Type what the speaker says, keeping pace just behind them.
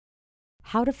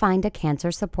How to find a cancer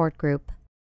support group.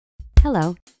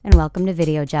 Hello, and welcome to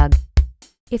Videojug.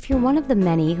 If you're one of the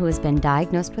many who has been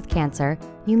diagnosed with cancer,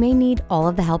 you may need all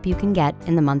of the help you can get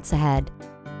in the months ahead.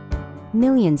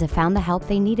 Millions have found the help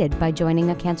they needed by joining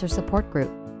a cancer support group.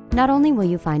 Not only will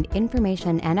you find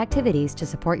information and activities to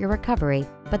support your recovery,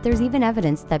 but there's even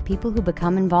evidence that people who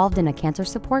become involved in a cancer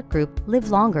support group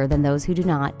live longer than those who do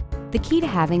not. The key to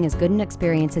having as good an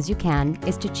experience as you can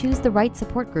is to choose the right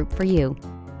support group for you.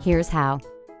 Here's how.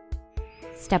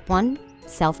 Step 1.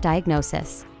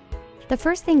 Self-diagnosis. The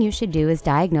first thing you should do is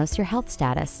diagnose your health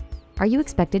status. Are you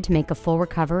expected to make a full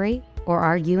recovery, or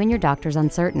are you and your doctors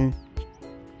uncertain?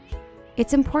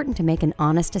 It's important to make an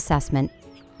honest assessment.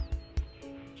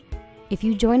 If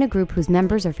you join a group whose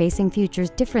members are facing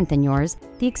futures different than yours,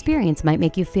 the experience might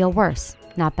make you feel worse,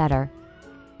 not better.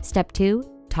 Step 2.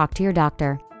 Talk to your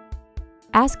doctor.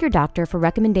 Ask your doctor for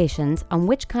recommendations on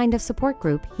which kind of support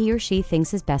group he or she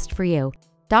thinks is best for you.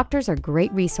 Doctors are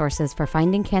great resources for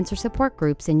finding cancer support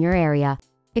groups in your area.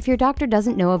 If your doctor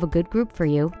doesn't know of a good group for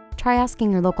you, try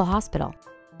asking your local hospital.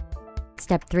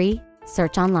 Step 3.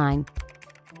 Search online.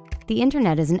 The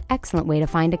internet is an excellent way to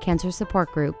find a cancer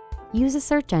support group. Use a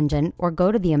search engine or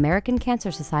go to the American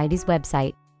Cancer Society's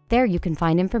website. There you can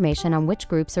find information on which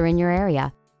groups are in your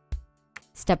area.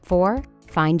 Step 4.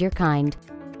 Find your kind.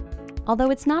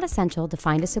 Although it's not essential to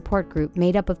find a support group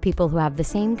made up of people who have the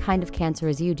same kind of cancer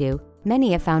as you do,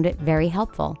 many have found it very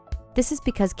helpful. This is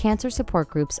because cancer support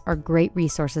groups are great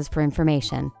resources for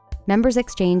information. Members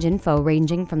exchange info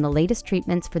ranging from the latest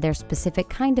treatments for their specific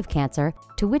kind of cancer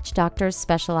to which doctors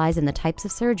specialize in the types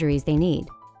of surgeries they need.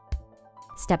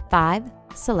 Step 5.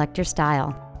 Select your style.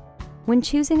 When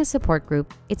choosing a support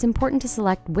group, it's important to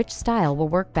select which style will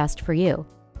work best for you.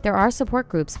 There are support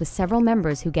groups with several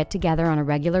members who get together on a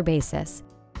regular basis.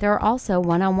 There are also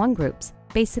one-on-one groups,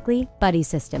 basically buddy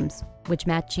systems, which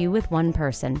match you with one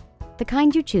person. The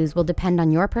kind you choose will depend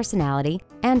on your personality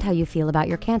and how you feel about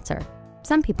your cancer.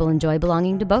 Some people enjoy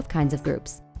belonging to both kinds of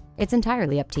groups. It's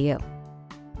entirely up to you.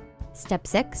 Step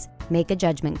 6. Make a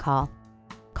judgment call.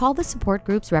 Call the support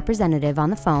group's representative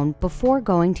on the phone before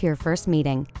going to your first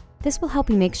meeting. This will help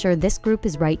you make sure this group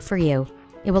is right for you.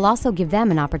 It will also give them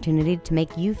an opportunity to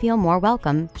make you feel more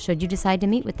welcome should you decide to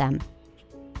meet with them.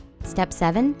 Step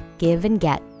 7. Give and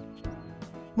get.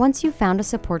 Once you've found a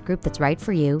support group that's right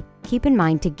for you, keep in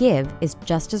mind to give is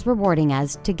just as rewarding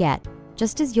as to get.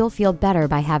 Just as you'll feel better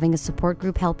by having a support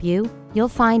group help you, you'll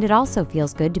find it also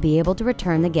feels good to be able to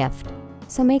return the gift.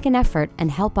 So make an effort and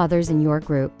help others in your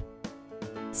group.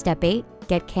 Step 8.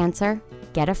 Get cancer,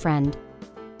 get a friend.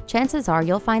 Chances are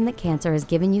you'll find that cancer has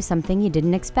given you something you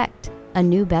didn't expect, a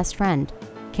new best friend.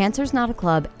 Cancer's not a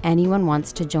club anyone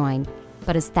wants to join,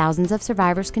 but as thousands of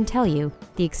survivors can tell you,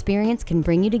 the experience can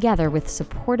bring you together with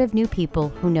supportive new people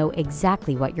who know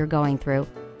exactly what you're going through.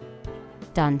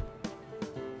 Done.